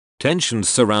Tensions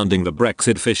surrounding the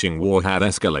Brexit fishing war have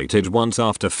escalated once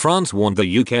after France warned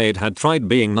the UK it had tried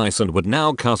being nice and would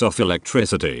now cut off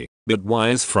electricity. But why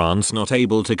is France not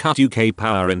able to cut UK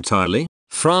power entirely?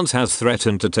 France has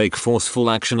threatened to take forceful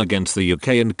action against the UK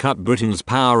and cut Britain's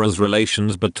power as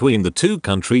relations between the two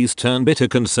countries turn bitter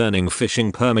concerning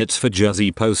fishing permits for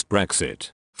Jersey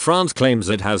post-Brexit. France claims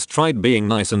it has tried being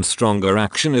nice and stronger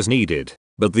action is needed,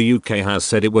 but the UK has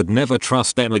said it would never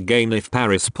trust them again if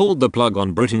Paris pulled the plug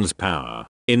on Britain's power.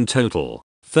 In total,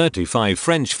 35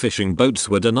 French fishing boats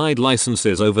were denied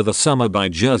licenses over the summer by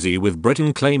Jersey, with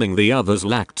Britain claiming the others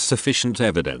lacked sufficient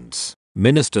evidence.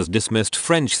 Ministers dismissed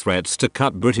French threats to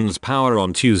cut Britain's power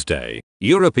on Tuesday.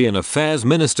 European Affairs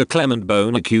Minister Clement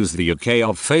Beaune accused the UK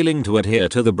of failing to adhere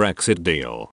to the Brexit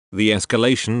deal. The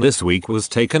escalation this week was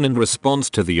taken in response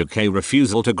to the UK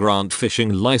refusal to grant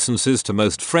fishing licenses to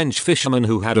most French fishermen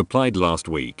who had applied last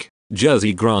week.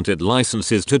 Jersey granted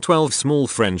licenses to 12 small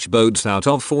French boats out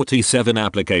of 47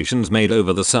 applications made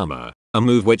over the summer, a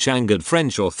move which angered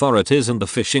French authorities and the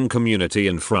fishing community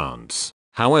in France.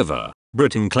 However,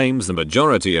 Britain claims the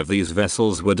majority of these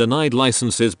vessels were denied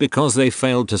licenses because they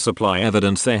failed to supply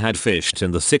evidence they had fished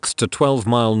in the 6 to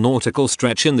 12-mile nautical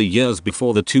stretch in the years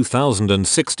before the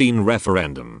 2016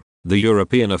 referendum. The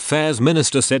European Affairs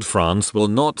Minister said France will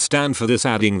not stand for this,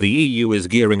 adding the EU is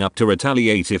gearing up to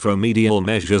retaliate if remedial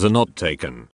measures are not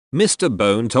taken. Mr.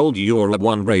 Beaune told Europe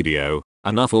 1 Radio,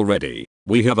 "Enough already.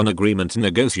 We have an agreement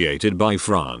negotiated by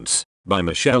France, by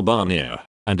Michel Barnier,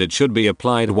 and it should be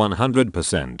applied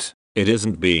 100%. It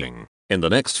isn't being. In the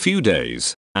next few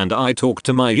days, and I talked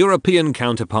to my European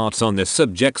counterparts on this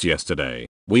subject yesterday,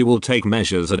 we will take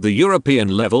measures at the European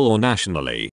level or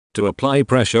nationally to apply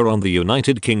pressure on the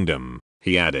United Kingdom,"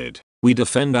 he added. "We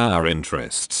defend our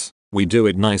interests. We do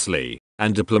it nicely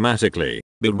and diplomatically,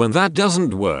 but when that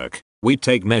doesn't work, we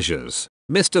take measures."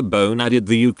 Mr. Beaune added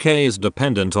the UK is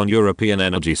dependent on European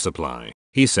energy supply.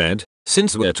 He said,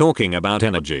 "Since we're talking about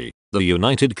energy, the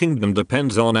United Kingdom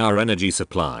depends on our energy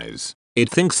supplies. It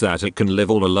thinks that it can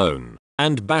live all alone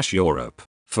and bash Europe.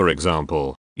 For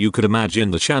example, you could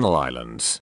imagine the Channel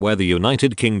Islands, where the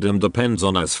United Kingdom depends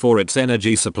on us for its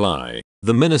energy supply."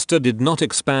 The minister did not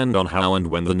expand on how and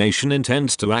when the nation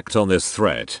intends to act on this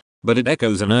threat, but it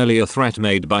echoes an earlier threat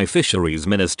made by Fisheries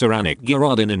Minister Annick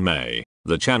Girardin in May.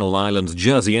 The Channel Islands,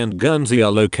 Jersey and Guernsey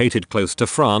are located close to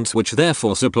France, which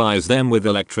therefore supplies them with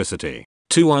electricity.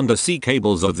 Two undersea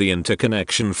cables of the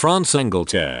interconnection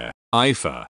France-Angleterre,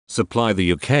 IFA, supply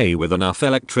the UK with enough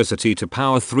electricity to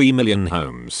power 3 million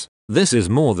homes. This is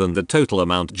more than the total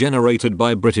amount generated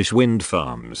by British wind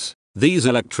farms. These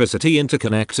electricity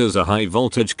interconnectors are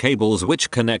high-voltage cables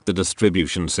which connect the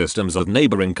distribution systems of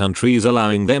neighboring countries,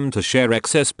 allowing them to share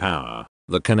excess power.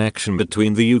 The connection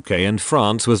between the UK and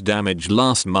France was damaged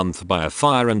last month by a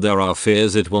fire, and there are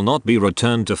fears it will not be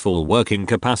returned to full working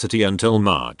capacity until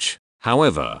March.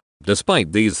 However,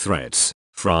 despite these threats,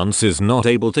 France is not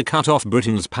able to cut off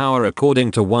Britain's power, according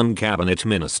to one cabinet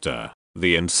minister.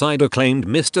 The insider claimed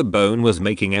Mr. Beaune was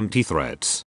making empty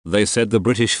threats. They said the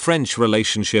British-French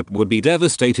relationship would be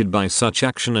devastated by such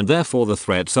action and therefore the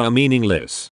threats are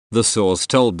meaningless. The source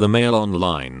told the Mail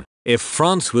Online, "If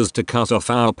France was to cut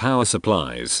off our power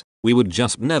supplies, we would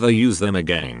just never use them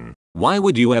again. Why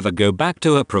would you ever go back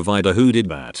to a provider who did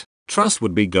that? Trust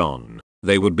would be gone.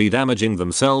 They would be damaging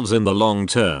themselves in the long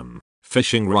term."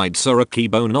 Fishing rights are a key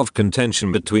bone of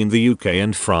contention between the UK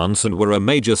and France and were a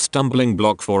major stumbling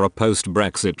block for a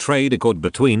post-Brexit trade accord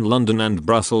between London and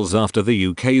Brussels after the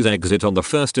UK's exit on the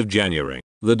 1st of January.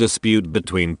 The dispute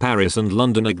between Paris and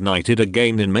London ignited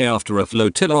again in May after a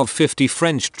flotilla of 50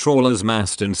 French trawlers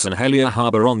massed in St Helier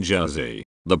harbour on Jersey.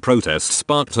 The protests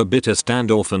sparked a bitter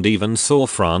standoff and even saw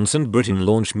France and Britain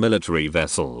launch military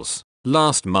vessels.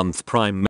 Last month, Prime